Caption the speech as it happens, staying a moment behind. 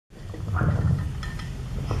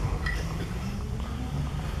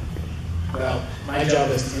my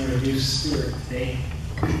job is to introduce Stewart today.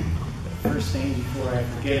 The first thing before I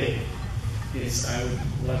forget it is I would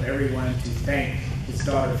love everyone to thank his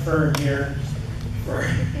daughter Fern here for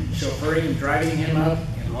chauffeuring and driving him up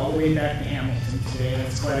and all the way back to Hamilton today.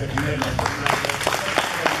 That's quite a commitment.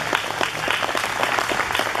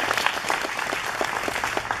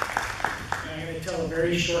 I'm going to tell a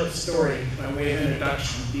very short story by way of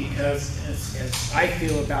introduction because as I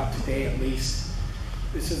feel about today at least,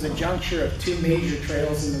 this is a juncture of two major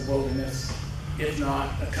trails in the wilderness, if not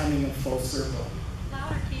a coming of full circle.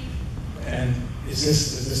 Louder, Keith. And is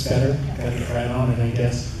this better? Got it right on it, I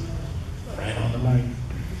guess. Right on the mic.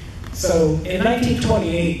 So in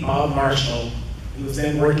 1928, Bob Marshall, who was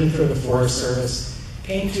then working for the Forest Service,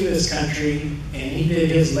 came to this country and he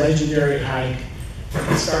did his legendary hike.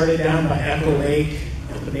 He started down by Echo Lake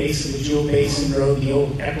at the base of the Jewel Basin Road. The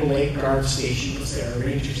old Echo Lake Guard Station was there, a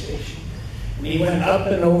ranger station. And he went up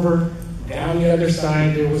and over, down the other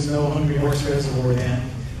side. There was no Hungry Horse Reservoir then.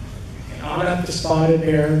 And on up to Spotted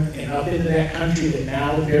Bear and up into that country that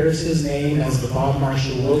now bears his name as the Bob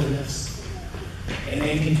Marshall Wilderness. And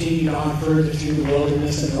then continued on further through the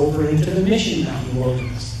wilderness and over into the Mission Mountain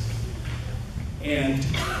Wilderness. And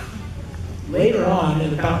later on,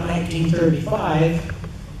 in about 1935,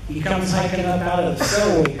 he comes hiking up out of the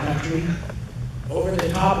Selway country over the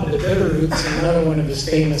top of the Bitterroots, another one of his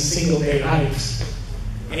famous single-day hikes.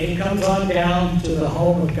 And he comes on down to the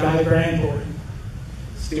home of Guy Brandborg,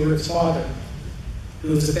 Stewart's father, who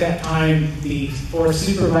was at that time the forest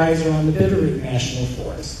supervisor on the Bitterroot National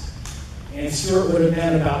Forest. And Stewart would have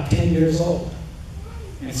been about 10 years old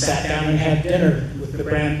and sat down and had dinner with the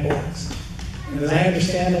Brandborgs. And as I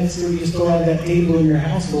understand it, Stewart, you still have that table in your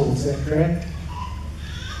household, is that correct?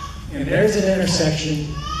 And there's an intersection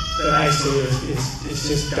that I say is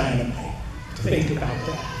just dynamite to think about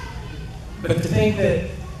that. But to think that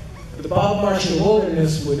the Bob Marshall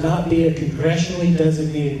Wilderness would not be a congressionally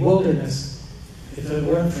designated wilderness if it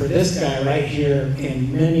weren't for this guy right here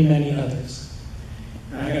and many, many others.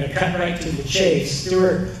 And I'm going to cut right to the chase.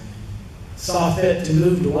 Stewart saw fit to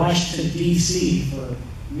move to Washington, D.C. for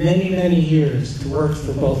many, many years to work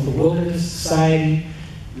for both the Wilderness Society,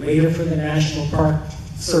 later for the National Park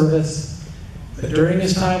Service. But during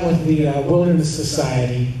his time with the Wilderness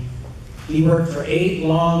Society, he worked for 8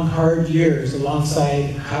 long, hard years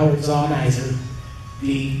alongside Howard Zahniser,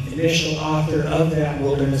 the initial author of that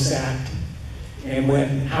Wilderness Act. And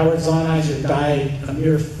when Howard Zahniser died a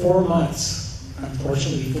mere 4 months,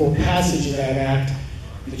 unfortunately, before passage of that act,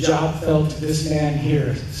 the job fell to this man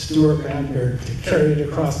here, Stewart Brandborg, to carry it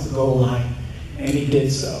across the goal line, and he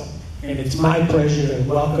did so. And it's my pleasure to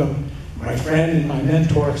welcome my friend and my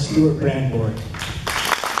mentor, Stewart Brandborg.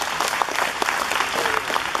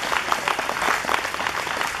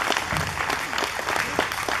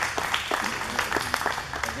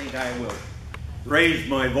 I think I will raise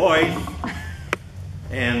my voice,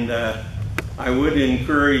 and I would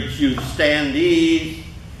encourage you standees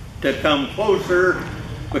to come closer,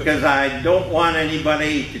 because I don't want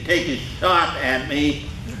anybody to take a shot at me.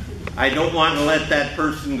 I don't want to let that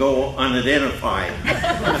person go unidentified.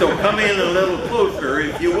 So come in a little closer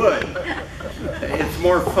if you would. It's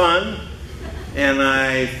more fun, and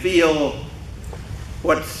I feel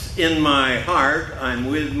what's in my heart. I'm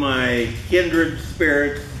with my kindred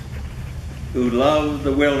spirits who love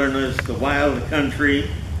the wilderness, the wild country,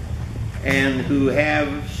 and who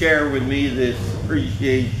have shared with me this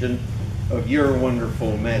appreciation of your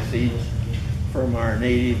wonderful message from our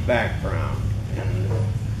native background. And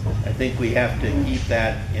I think we have to keep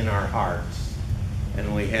that in our hearts,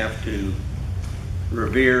 and we have to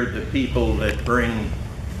revere the people that bring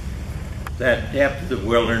that depth of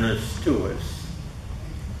wilderness to us,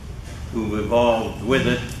 who evolved with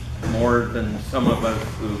it more than some of us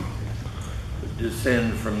who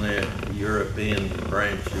descend from the European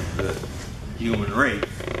branch of the human race.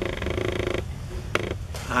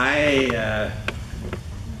 I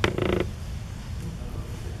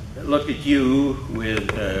look at you with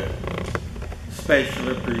special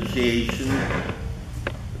appreciation,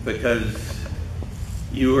 because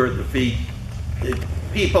you are the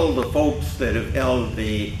people, the folks that have held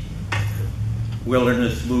the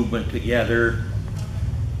wilderness movement together.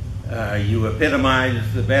 You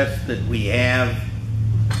epitomize the best that we have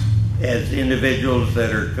as individuals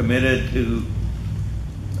that are committed to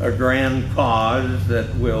a grand cause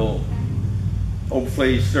that will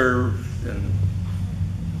hopefully serve and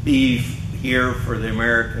be here for the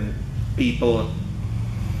American people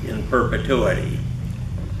in perpetuity.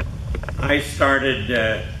 I started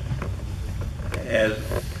as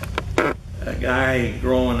a guy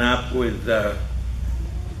growing up with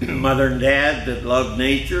mother and dad that loved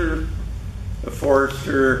nature, a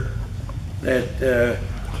forester that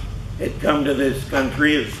had come to this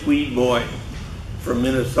country, a Swede boy from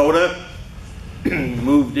Minnesota,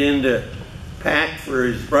 moved in to pack for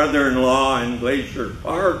his brother-in-law in Glacier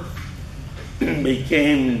Park,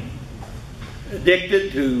 became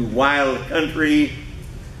addicted to wild country,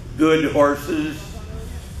 good horses.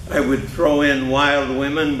 I would throw in wild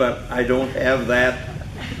women, but I don't have that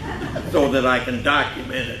so that I can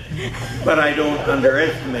document it. But I don't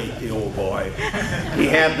underestimate the old boy. He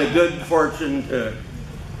had the good fortune to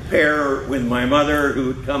pair with my mother,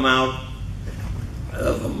 who had come out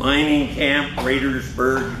of a mining camp,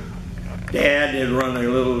 Raidersburg. Dad had run a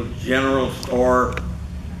little general store.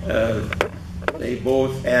 They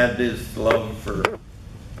both had this love for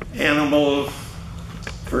animals,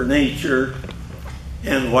 for nature,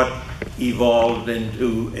 and what evolved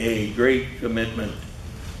into a great commitment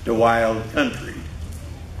to wild country.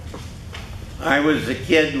 I was a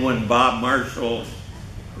kid when Bob Marshall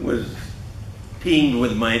was teamed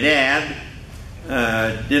with my dad.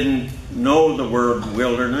 Didn't know the word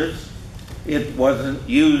wilderness. It wasn't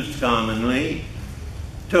used commonly.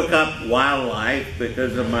 Took up wildlife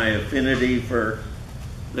because of my affinity for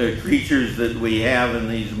the creatures that we have in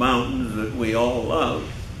these mountains that we all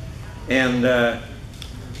love. And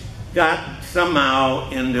got somehow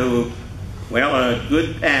into, well, a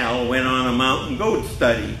good pal went on a mountain goat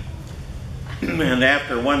study. And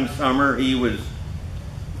after one summer, he was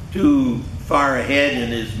too far ahead in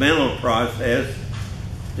his mental process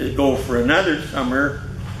to go for another summer,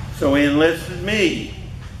 so he enlisted me.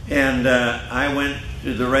 And I went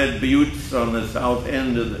to the Red Buttes on the south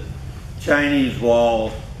end of the Chinese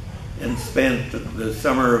Wall and spent the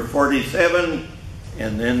summer of '47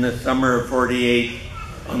 and then the summer of '48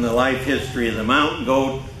 on the life history of the mountain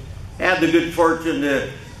goat. Had the good fortune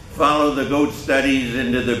to follow the goat studies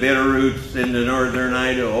into the Bitterroots, into northern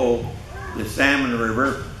Idaho, the Salmon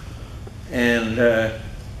River. And,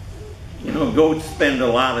 you know, goats spend a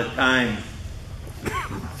lot of time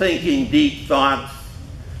thinking deep thoughts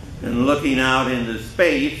and looking out into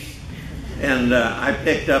space. And I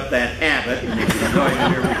picked up that habit and enjoyed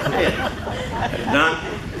it ever since. Not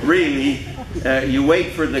really. You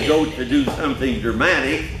wait for the goat to do something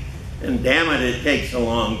dramatic, and damn it takes a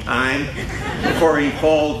long time before he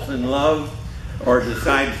falls in love or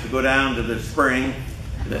decides to go down to the spring.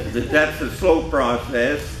 That's a slow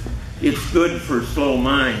process. It's good for slow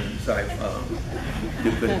minds, I found.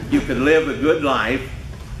 You could live a good life.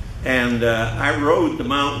 And I rode the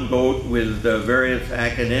mountain goat with various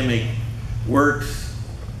academic works.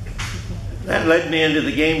 That led me into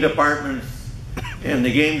the game departments, and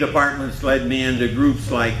the game departments led me into groups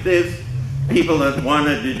like this, people that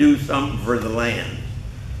wanted to do something for the land.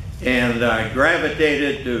 And I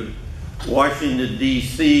gravitated to Washington,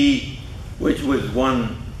 D.C., which was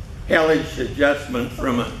one hellish adjustment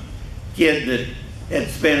from a kid that had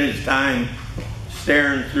spent his time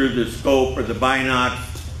staring through the scope or the binocs,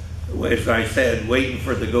 as I said, waiting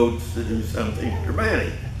for the goats to do something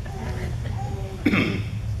dramatic.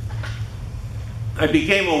 I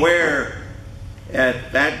became aware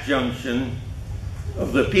at that junction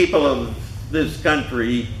of the people of this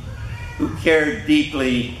country who cared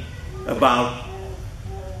deeply about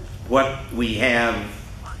what we have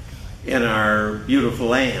in our beautiful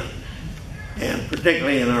land, and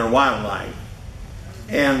particularly in our wildlife.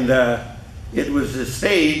 And it was a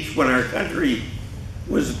stage when our country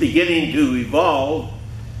was beginning to evolve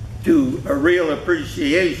to a real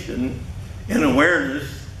appreciation and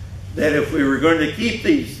awareness that if we were going to keep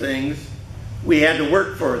these things, we had to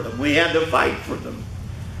work for them. We had to fight for them.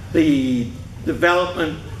 The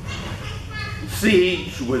development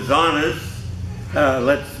siege was on us.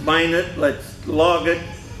 Let's mine it, let's log it,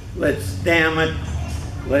 let's dam it,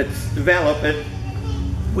 let's develop it.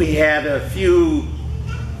 We had a few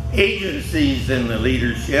agencies in the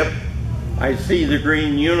leadership. I see the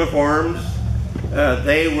green uniforms.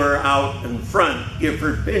 They were out in front.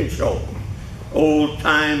 Gifford Pinchot,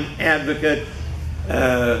 old-time advocate,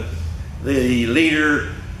 the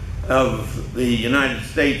leader of the United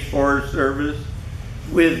States Forest Service.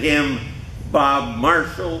 With him, Bob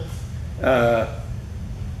Marshall,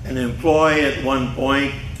 an employee at one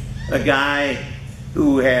point, a guy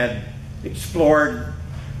who had explored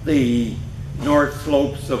the north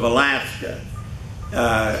slopes of Alaska,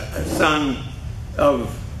 a son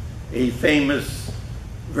of a famous,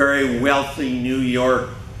 very wealthy New York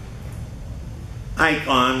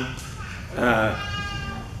icon,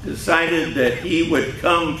 decided that he would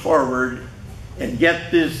come forward and get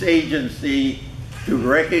this agency to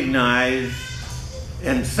recognize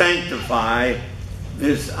and sanctify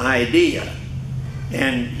this idea.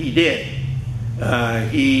 And he did.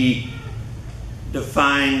 He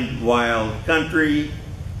defined wild country,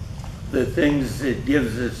 the things it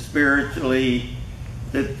gives us spiritually,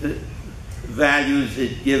 the values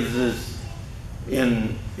it gives us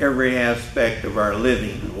in every aspect of our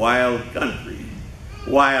living. Wild country,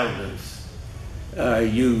 wildness.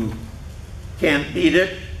 You can't beat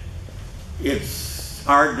it. It's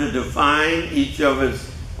hard to define. Each of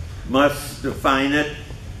us must define it.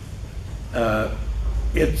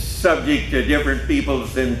 It's subject to different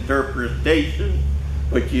people's interpretation,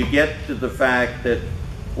 but you get to the fact that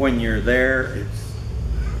when you're there, it's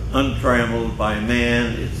untrammeled by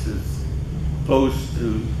man. It's as close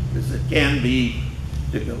to as it can be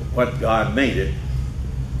to what God made it.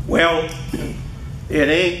 Well, it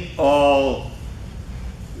ain't all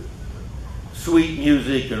sweet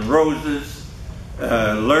music and roses.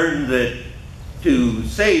 Learned that to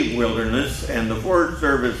save wilderness, and the Forest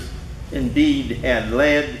Service indeed had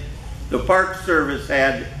led. The Park Service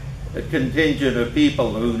had a contingent of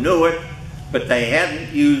people who knew it, but they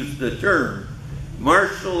hadn't used the term.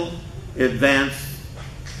 Marshall advanced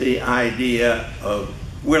the idea of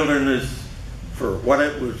wilderness for what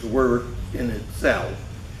it was worth in itself.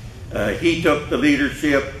 He took the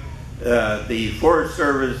leadership. The Forest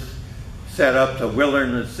Service set up the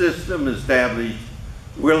wilderness system, established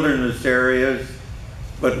wilderness areas,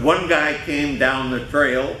 but one guy came down the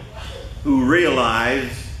trail who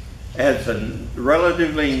realized, as a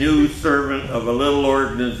relatively new servant of a little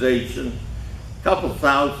organization, a couple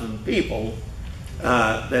thousand people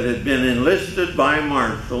that had been enlisted by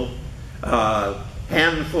Marshall, a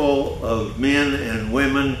handful of men and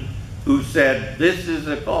women who said, this is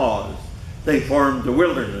a cause. They formed the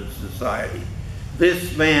Wilderness Society.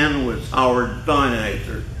 This man was Howard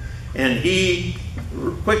Thonizer, and he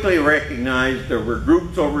quickly recognized there were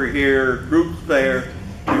groups over here, groups there,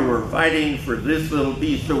 who were fighting for this little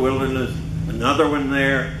piece of wilderness, another one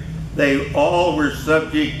there. They all were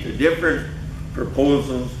subject to different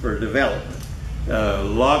proposals for development.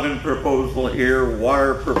 Logging proposal here,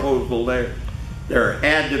 water proposal there. There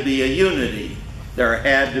had to be a unity. There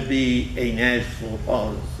had to be a national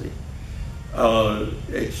policy.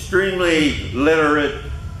 Extremely literate,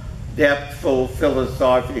 depthful,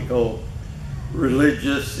 philosophical,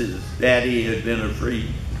 religious. His daddy had been a Free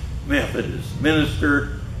Methodist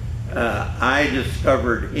minister. I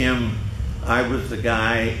discovered him. I was the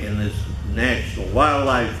guy in this National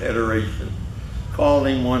Wildlife Federation. Called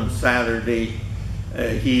him one Saturday.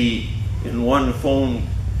 He, in one phone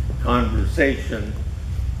conversation,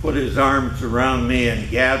 put his arms around me and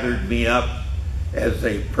gathered me up as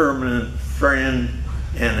a permanent friend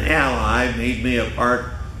and ally, made me a part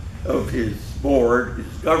of his board,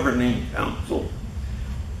 his governing council.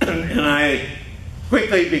 And I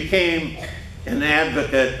quickly became an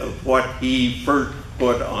advocate of what he first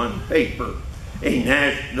put on paper, a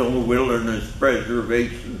national wilderness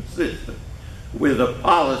preservation system with a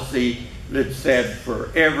policy that said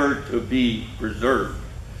forever to be preserved.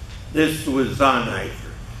 This was Thonizer.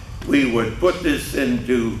 We would put this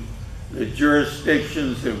into the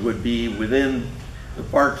jurisdictions that would be within the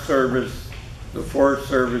Park Service, the Forest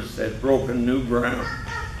Service had broken new ground,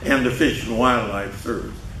 and the Fish and Wildlife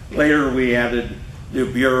Service. Later we added the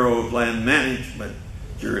Bureau of Land Management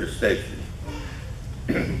jurisdiction.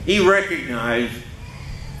 He recognized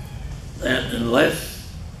that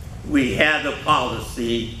unless we had a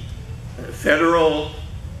policy, a federal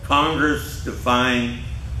Congress defined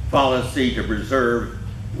policy to preserve,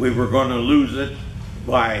 we were going to lose it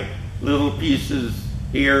by little pieces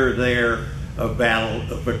here or there, a battle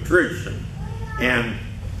of attrition. And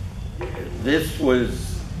this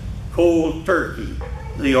was cold turkey.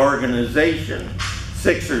 The organization,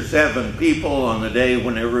 6 or 7 people on the day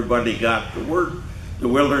when everybody got to work, the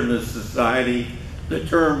Wilderness Society. The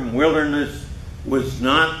term wilderness was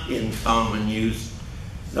not in common use.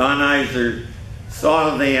 Thonizer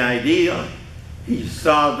saw the idea, he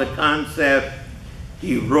saw the concept,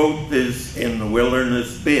 he wrote this in the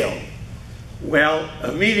Wilderness Bill. Well,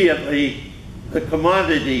 immediately the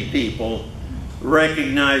commodity people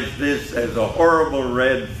recognized this as a horrible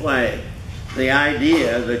red flag. The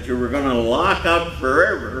idea that you were going to lock up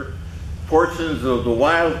forever portions of the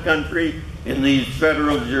wild country in these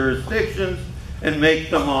federal jurisdictions and make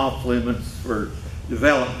them off limits for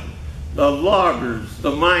development. The loggers,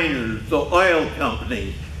 the miners, the oil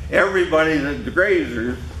companies, everybody, the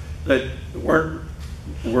grazers that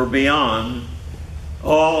were beyond,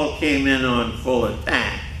 all came in on full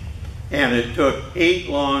attack. And it took 8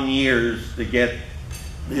 long years to get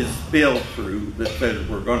this bill through that says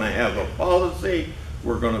we're going to have a policy,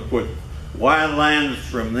 we're going to put wildlands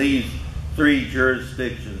from these 3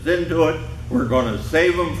 jurisdictions into it, we're going to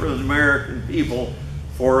save them for the American people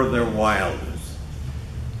for their wildness.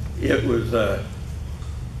 it was a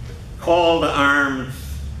call to arms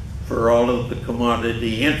for all of the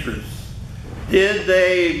commodity interests. Did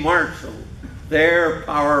they marshal their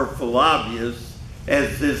powerful lobbyists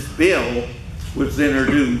as this bill was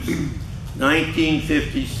introduced,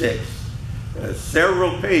 1956?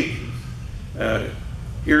 Several pages.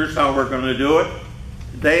 Here's how we're going to do it.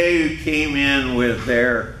 They came in with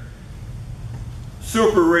their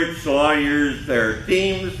super rich lawyers, their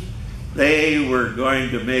teams. They were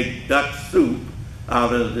going to make duck soup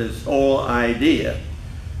out of this whole idea.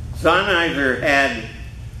 Sennheiser had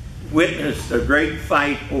witnessed a great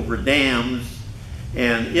fight over dams,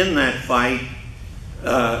 and in that fight,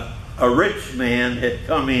 a rich man had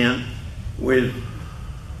come in with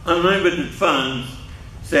unlimited funds,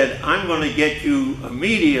 said, I'm going to get you a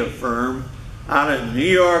media firm out of New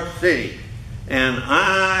York City, and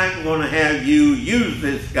I'm going to have you use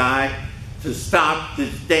this guy to stop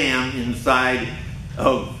this dam inside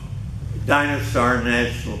of Dinosaur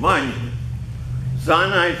National Monument.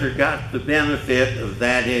 Sennheiser got the benefit of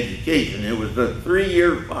that education. It was a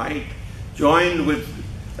 3-year fight, joined with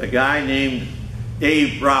a guy named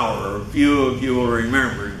Dave Brower. A few of you will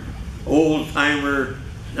remember him. Old-timer,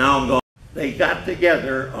 now gone. They got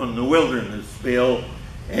together on the wilderness bill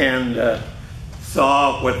and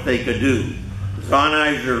saw what they could do.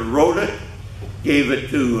 Sennheiser wrote it, gave it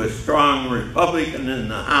to a strong Republican in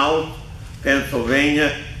the House,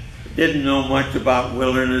 Pennsylvania. Didn't know much about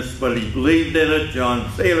wilderness, but he believed in it. John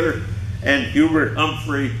Saylor and Hubert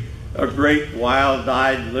Humphrey, a great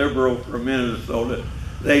wild-eyed liberal from Minnesota,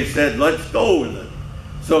 they said, let's go with it.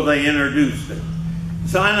 So they introduced it.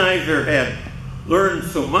 Sennheiser had learned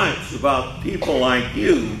so much about people like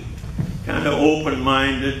you, kind of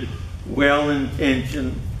open-minded,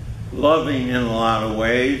 well-intentioned, loving in a lot of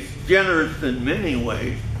ways, generous in many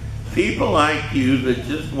ways, people like you that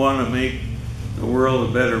just want to make the world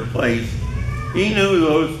a better place. He knew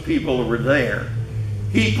those people were there.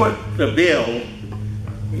 He put the bill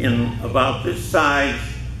in about this size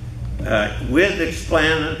with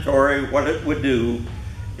explanatory what it would do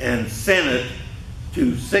and sent it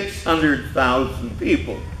to 600,000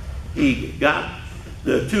 people. He got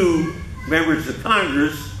the 2 members of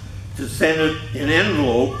Congress to send it in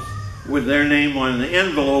envelopes with their name on the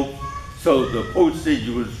envelope so the postage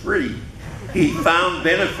was free. He found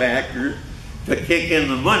benefactors to kick in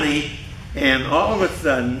the money, and all of a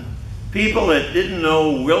sudden, people that didn't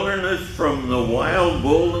know wilderness from the wild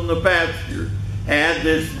bull in the pasture had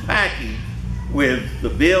this package with the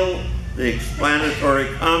bill, the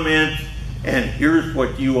explanatory comments, and here's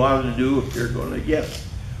what you ought to do if you're going to get it.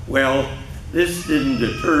 Well, this didn't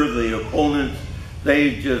deter the opponents.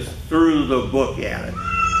 They just threw the book at it.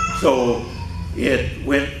 So it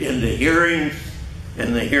went into hearings,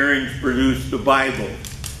 and the hearings produced a Bible.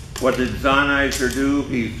 What did Sennheiser do?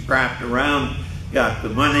 He scrapped around, got the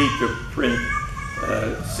money to print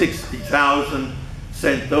 60,000,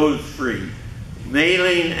 sent those free.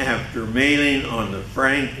 Mailing after mailing on the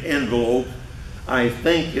frank envelope. I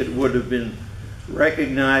think it would have been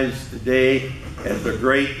recognized today as a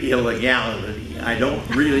great illegality. I don't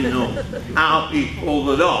really know how he pulled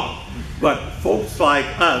it off. But folks like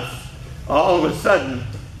us, all of a sudden,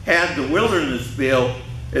 had the wilderness bill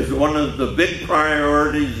as one of the big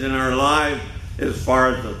priorities in our lives as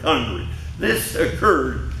far as the country. This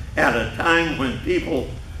occurred at a time when people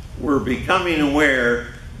were becoming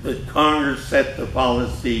aware that Congress set the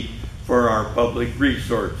policy for our public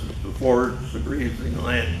resources, the forests, the grazing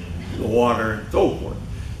land, the water, and so forth.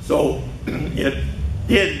 So it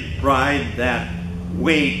did ride that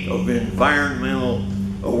wave of environmental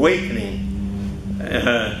awakening.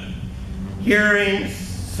 Hearings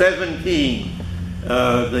 17.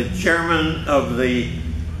 The chairman of the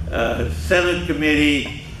Senate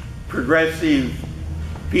committee, progressive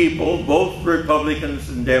people, both Republicans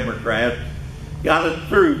and Democrats, got it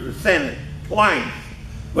through the Senate twice.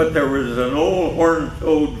 But there was an old horned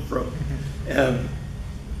toad from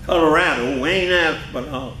Colorado, Wayne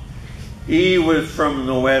Aspinall. He was from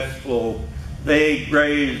the West Slope. They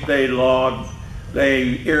grazed, they logged,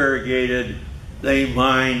 they irrigated, they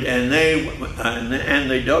mined, and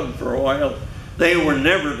they dug for oil. They were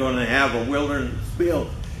never going to have a wilderness bill.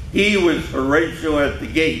 He was Horatio at the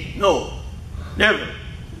gate. No, never.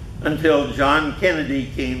 Until John Kennedy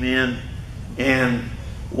came in, and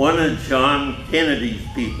one of John Kennedy's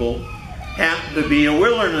people happened to be a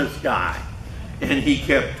wilderness guy. And he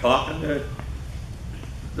kept talking to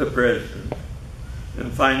the president.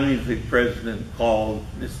 And finally the president called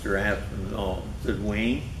Mr. Aspinall and said,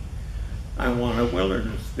 Wayne, I want a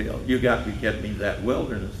wilderness bill. You got to get me that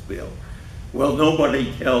wilderness bill. Well,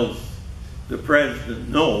 nobody tells the president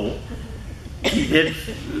no. he did,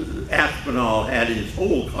 Aspinall had his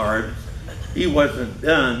whole cards. He wasn't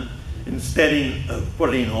done. Instead of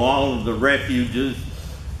putting all of the refuges,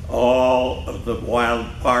 all of the wild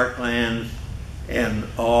parklands, and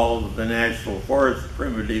all of the national forest,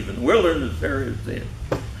 primitive and wilderness areas in,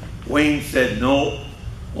 Wayne said, no,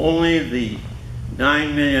 only the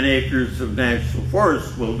 9 million acres of national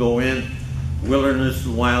forest will go in, wilderness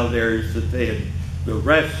and wild areas that they had, the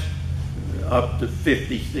rest, up to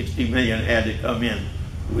 50, 60 million had to come in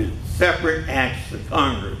with separate acts of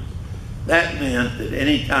Congress. That meant that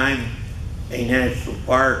any time a national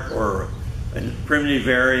park or a primitive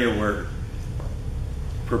area were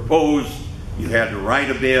proposed, you had to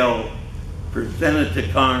write a bill, present it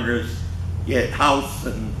to Congress, get House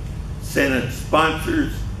and Senate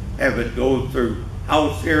sponsors, have it go through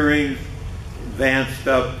House hearings, advanced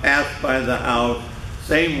up, passed by the House,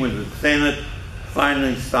 same with the Senate,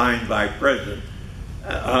 finally signed by President.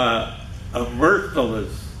 A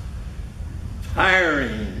merciless,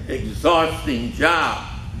 tiring, exhausting job.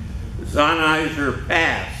 Sennheiser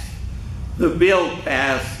passed. The bill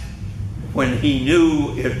passed when he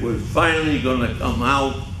knew it was finally going to come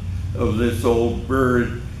out of this old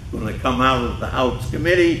bird, going to come out of the House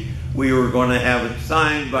committee. We were going to have it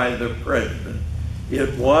signed by the President.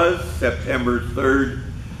 It was September 3rd,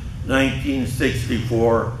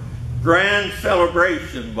 1964. Grand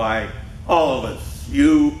celebration by all of us.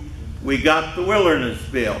 We got the wilderness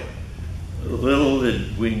bill. Little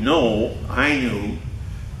did we know, I knew,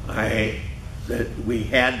 that we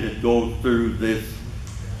had to go through this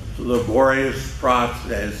laborious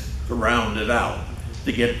process to round it out,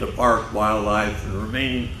 to get the park, wildlife, and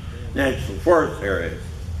remaining national forest areas.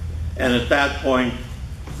 And at that point,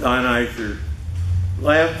 Sennheiser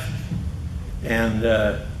left, and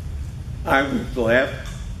I was left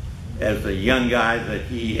as a young guy that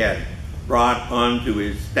he had brought onto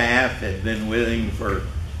his staff, had been with him for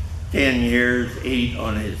 10 years, 8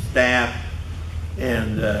 on his staff,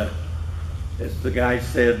 and as the guy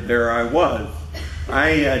said, there I was.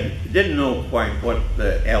 I didn't know quite what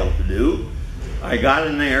the hell to do. I got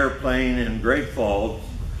in the airplane in Great Falls,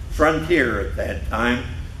 Frontier at that time,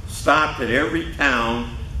 stopped at every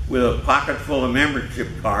town with a pocket full of membership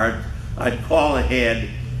cards. I'd call ahead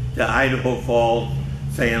to Idaho Falls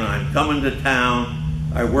saying, I'm coming to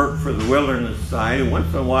town, I work for the wilderness side.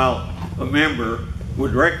 Once in a while, a member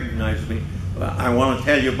would recognize me. I want to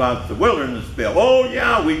tell you about the wilderness bill. Oh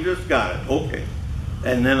yeah, we just got it, okay.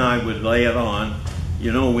 And then I would lay it on.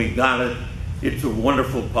 You know, we got it, it's a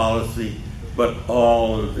wonderful policy, but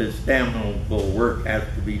all of this damnable work has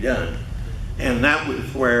to be done. And that was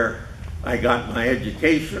where I got my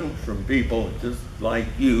education from people just like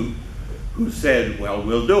you who said, well,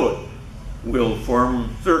 we'll do it. We'll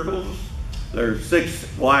form circles. There's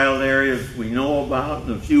 6 wild areas we know about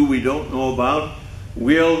and a few we don't know about.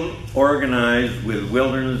 We'll organize with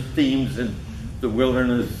wilderness teams in the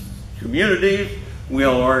wilderness communities.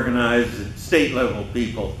 We'll organize state level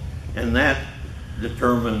people. And that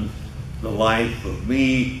determined the life of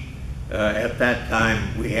me. At that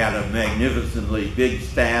time, we had a magnificently big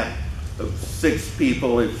staff of 6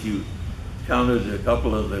 people, if you counted a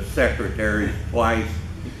couple of the secretaries twice,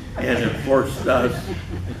 and it forced us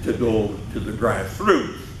to go to the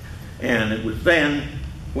grassroots. And it was then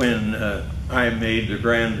when I made the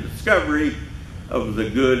grand discovery of the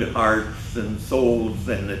good hearts and souls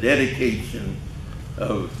and the dedication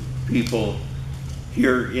of people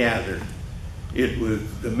here gathered. It was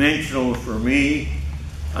dimensional for me.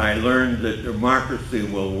 I learned that democracy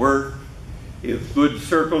will work if good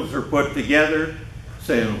circles are put together,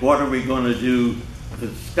 saying, what are we going to do? The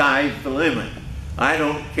sky's the limit. I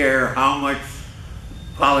don't care how much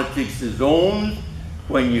politics is owned.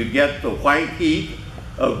 When you get the white heat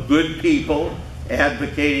of good people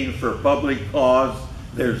advocating for public cause,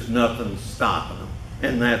 there's nothing stopping them.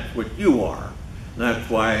 And that's what you are. That's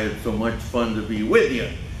why it's so much fun to be with you,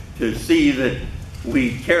 to see that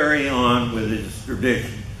we carry on with this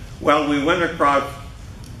tradition. Well, we went across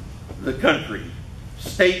the country,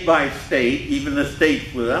 state by state, even the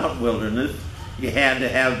states without wilderness, you had to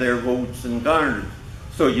have their votes in Congress.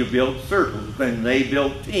 So you built circles, and they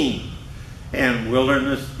built teams. And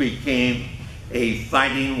wilderness became a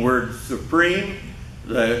fighting word supreme.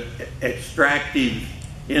 The extractive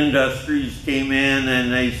industries came in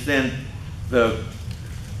and they sent the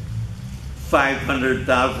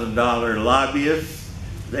 $500,000 lobbyists.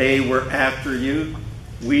 They were after you.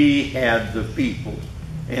 We had the people,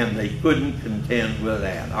 and they couldn't contend with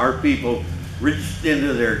that. Our people reached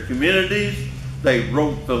into their communities. They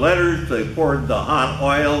wrote the letters. They poured the hot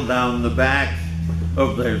oil down the backs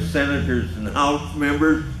of their senators and House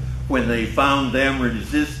members when they found them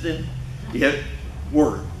resistant. it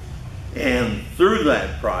worked. And through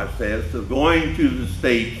that process of going to the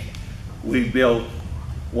states, we built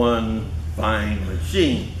one fine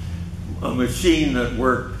machine, a machine that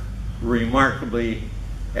worked remarkably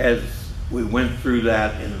as we went through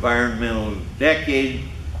that environmental decade,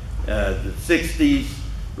 the 60s,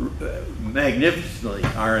 magnificently.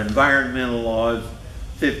 Our environmental laws,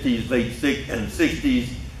 50s, late 60s, and 60s,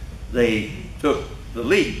 they took the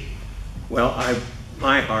lead. Well,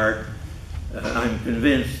 my heart, I'm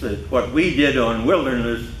convinced that what we did on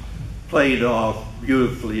wilderness played off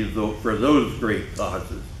beautifully for those great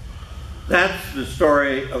causes. That's the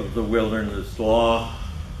story of the wilderness law.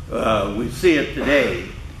 We see it today.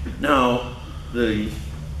 Now, the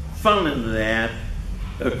fun in that,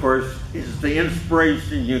 of course, is the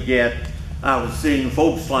inspiration you get out of seeing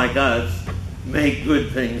folks like us make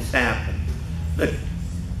good things happen. The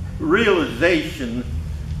realization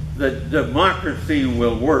that democracy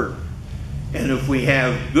will work, and if we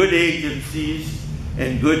have good agencies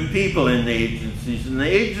and good people in the agencies, and the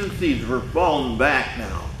agencies are falling back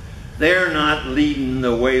now. They're not leading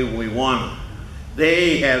the way we want them.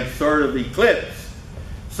 They have sort of eclipsed.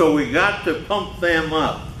 So we got to pump them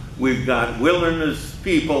up. We've got wilderness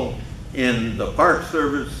people in the Park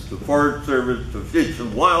Service, the Forest Service, the Fish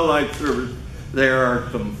and Wildlife Service. There are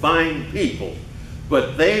some fine people,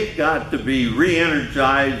 but they've got to be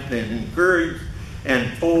re-energized and encouraged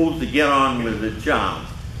and told to get on with the job.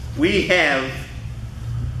 We have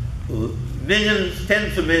millions,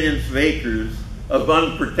 tens of millions of acres of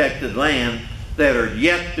unprotected land that are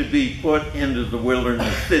yet to be put into the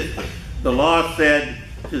wilderness system. The law said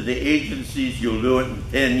to the agencies, you'll do it in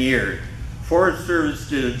 10 years. Forest Service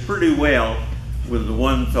did it pretty well with the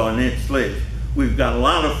ones on its list. We've got a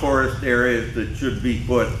lot of forest areas that should be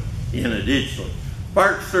put in additionally.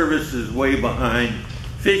 Park Service is way behind.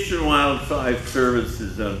 Fish and Wildlife Service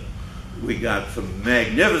is we got some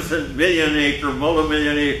magnificent million-acre,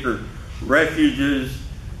 multi-million-acre refuges,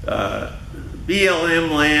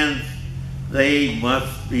 BLM lands. They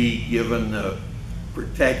must be given the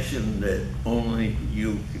protection that only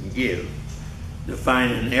you can give.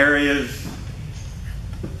 Defining areas,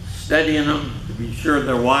 studying them to be sure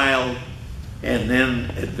they're wild, and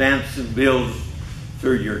then advancing bills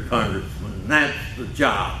through your congressman. And that's the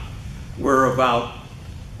job. We're about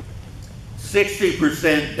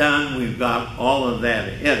 60% done. We've got all of that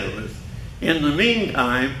ahead of us. In the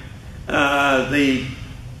meantime, the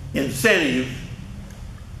incentive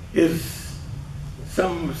is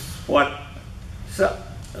somewhat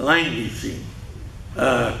languishing.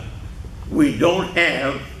 We don't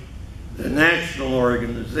have the national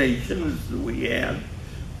organizations that we had.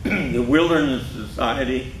 The Wilderness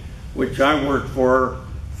Society, which I work for,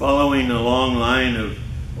 following a long line of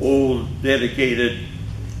old, dedicated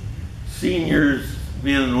seniors,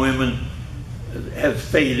 men and women, has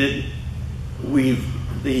faded.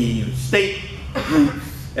 The state groups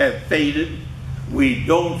have faded. We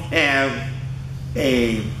don't have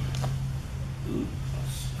a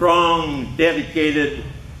strong, dedicated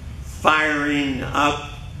firing up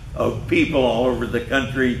of people all over the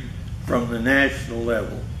country from the national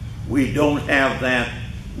level. We don't have that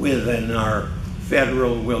within our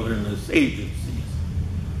federal wilderness agencies.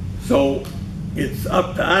 So it's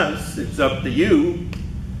up to us, it's up to you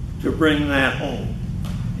to bring that home.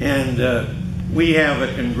 And we have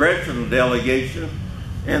a congressional delegation,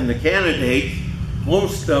 and the candidates,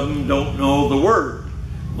 most of them don't know the word,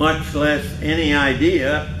 much less any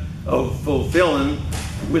idea of fulfilling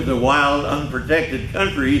with the wild, unprotected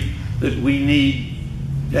country that we need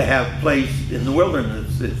to have placed in the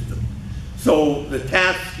wilderness system. So the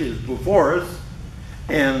task is before us,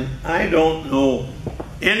 and I don't know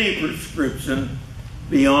any prescription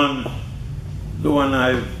beyond the one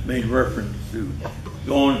I've made reference to.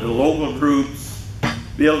 Going to local groups,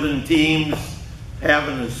 building teams,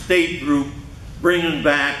 having a state group, bringing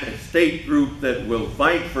back a state group that will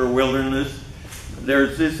fight for wilderness.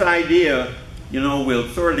 There's this idea, you know, we'll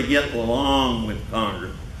sort of get along with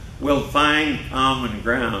Congress. We'll find common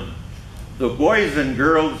ground. The boys and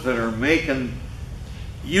girls that are making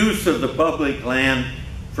use of the public land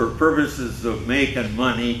for purposes of making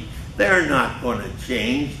money, they're not going to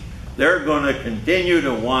change. They're going to continue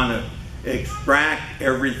to want to extract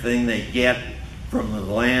everything they get from the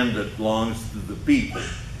land that belongs to the people.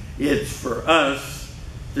 It's for us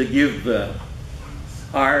to give the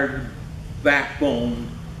hard backbone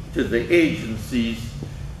to the agencies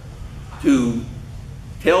to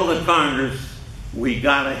tell the Congress we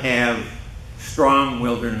got to have strong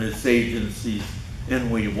wilderness agencies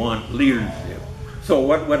and we want leadership. So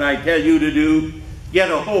what would I tell you to do?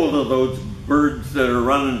 Get a hold of those birds that are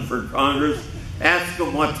running for Congress. Ask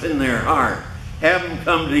them what's in their heart. Have them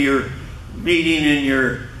come to your meeting in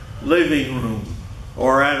your living room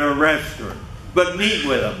or at a restaurant. But meet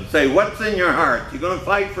with them. Say, what's in your heart? You going to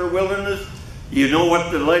fight for wilderness? You know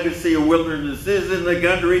what the legacy of wilderness is in the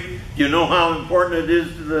country? You know how important it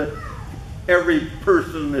is to every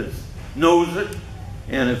person that knows it?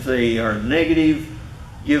 And if they are negative,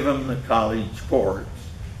 give them the college chords.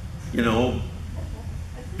 You know,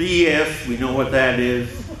 BS, we know what that is.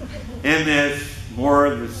 MS, more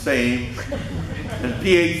of the same. And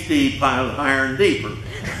PhD, piled higher and deeper.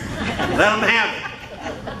 Let them have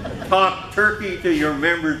it. Talk turkey to your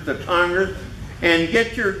members of Congress and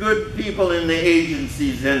get your good people in the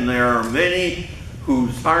agencies, and there are many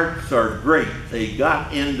whose hearts are great. They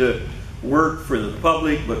got into work for the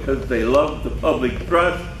public because they love the public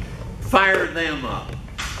trust. Fire them up.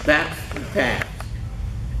 That's the task.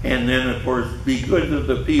 And then, of course, be good to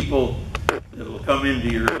the people that will come into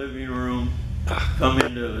your living room, come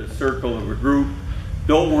into the circle of a group.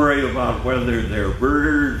 Don't worry about whether they're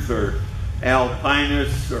birders or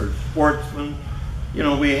alpinists or sportsmen. You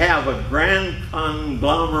know, we have a grand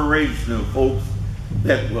conglomeration of folks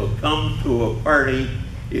that will come to a party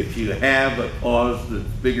if you have a cause that's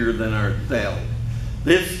bigger than ourselves.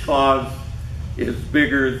 This cause is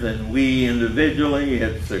bigger than we individually.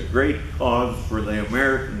 It's a great cause for the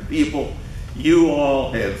American people. You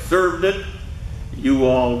all have served it. You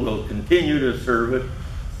all will continue to serve it.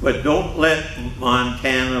 But don't let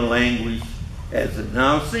Montana languish as it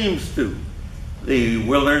now seems to. The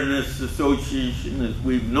Wilderness Association, as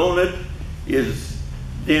we've known it, is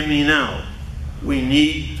dimming out. We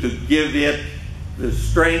need to give it the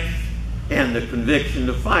strength and the conviction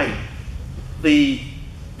to fight. The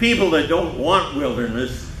people that don't want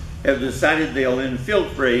wilderness have decided they'll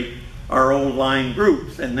infiltrate our old line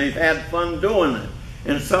groups, and they've had fun doing it.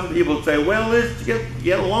 And some people say, well, let's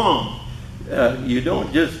get along. You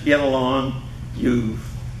don't just get along. You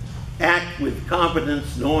act with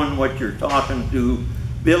competence, knowing what you're talking to,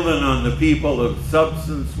 building on the people of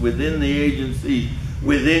substance within the agency,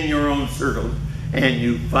 within your own circles, and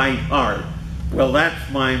you fight hard. Well,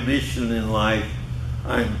 that's my mission in life.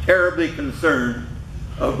 I'm terribly concerned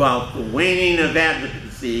about the waning of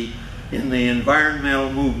advocacy in the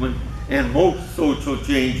environmental movement and most social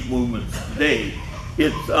change movements today.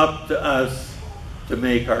 It's up to us to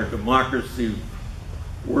make our democracy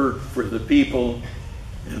work for the people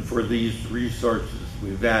and for these resources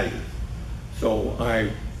we value. So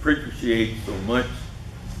I appreciate so much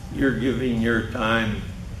your giving your time,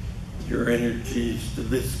 your energies to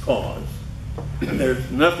this cause. And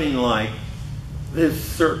there's nothing like this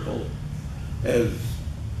circle, as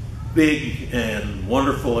big and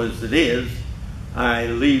wonderful as it is. I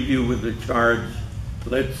leave you with the charge,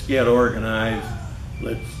 let's get organized,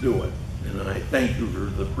 let's do it. And I thank you for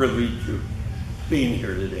the privilege of being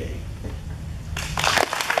here today.